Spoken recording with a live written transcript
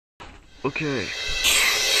Okay.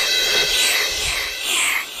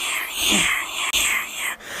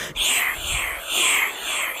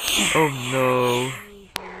 Oh no.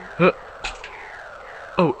 Huh.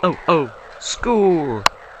 Oh. School.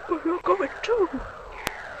 Where are you going to?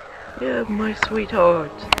 Yeah, my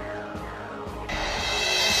sweetheart.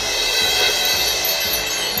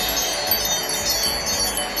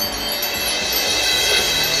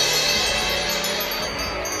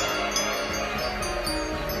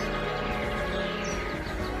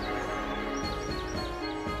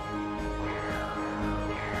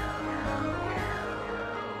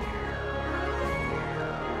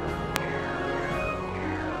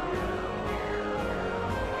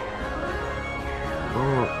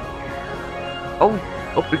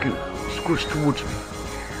 Oh, Biggie, squish towards me.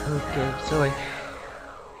 Okay, sorry.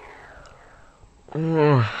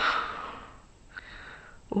 Oh,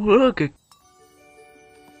 look.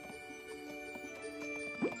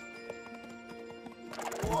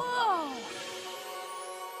 Whoa!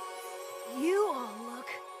 You all look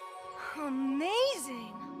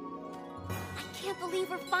amazing. I can't believe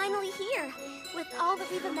we're finally here. With all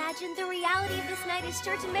that we've imagined, the reality of this night is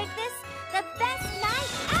sure to make this the best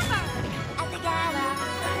night ever! At the gala,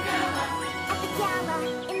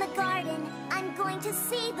 in the garden, I'm going to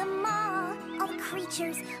see them all. All the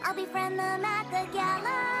creatures, I'll befriend them at the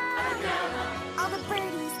gala. All the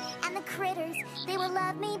birdies and the critters, they will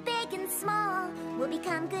love me big and small. We'll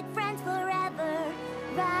become good friends forever,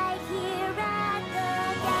 right here at the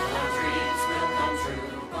gala. All our dreams will come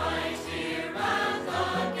true, right here at the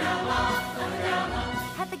gala.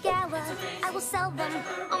 At the gala, I will sell them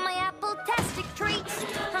all my apple-tastic treats.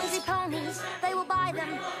 Hungry ponies, they will buy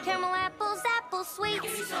them. Caramel apples, apple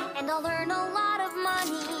sweets. And I'll earn a lot of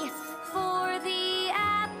money for the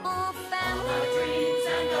apple family. All our dreams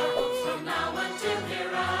and our hopes from now until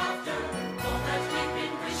hereafter. All that we've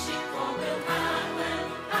been wishing for will happen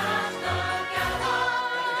at the gala.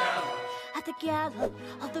 At the gala,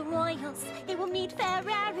 all the royals, they will meet their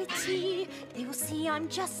rarity. They will see I'm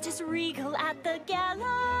just as regal at the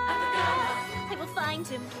gala. I will find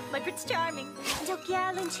him, my Prince Charming, and how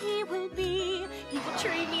gallant he will be. He will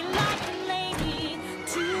treat me like a lady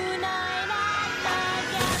tonight at the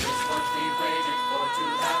gala. It's what we waited for, to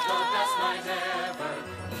have the best night ever.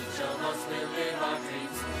 Each of us will live our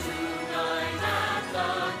dreams tonight at the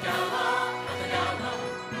gala.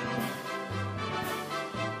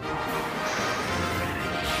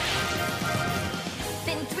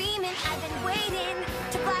 Been dreaming, I've been waiting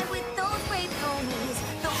to fly with those brave ponies.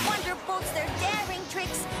 The wonderbolts, their daring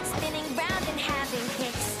tricks, spinning round and having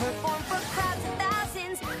kicks. Perform for crowds of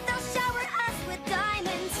thousands, they'll shower us with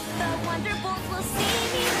diamonds. The wonderbolts will see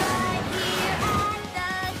me right here at the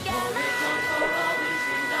gala. For always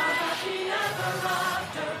without happy ever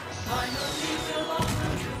after. Finally we'll all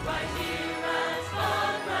come true right here at the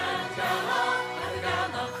grand gala. At the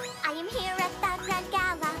gala. I am here at the grand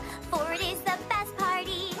gala, for it is the best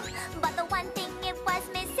party. But the one thing it was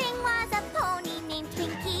missing was a pony named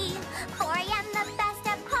Twinkie. For I am the best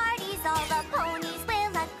at parties, all the ponies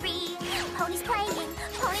will agree. Ponies playing,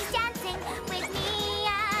 ponies dancing with me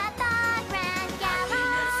at the grand gala.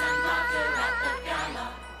 Happiness and laughter at the gala.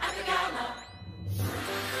 At the gala.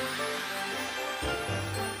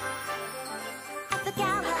 At the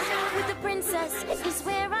gala, with the princess is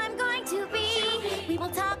where I'm going to be. We will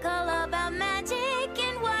talk all about magic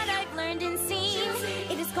and what I've learned and seen.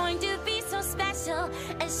 It is going to be so special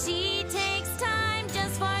as she takes time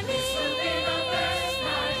just for me. This will be the best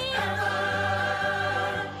night ever.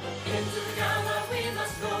 Into the gala we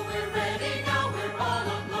must go, we're ready now, we're all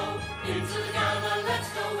aglow. Into the gala, let's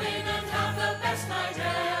go in and have the best night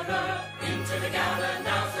ever. Into the gala,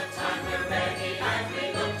 now's the time, we're ready and we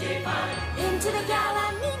look divine. Into the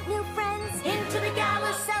gala, meet new friends. Into the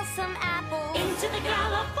gala, sell some apples. Into the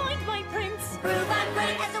gala, Find my prince. Prove I'm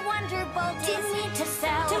great as a wonderbolt. To need to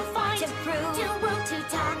sell, to find, to prove, to will, to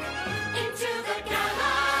talk.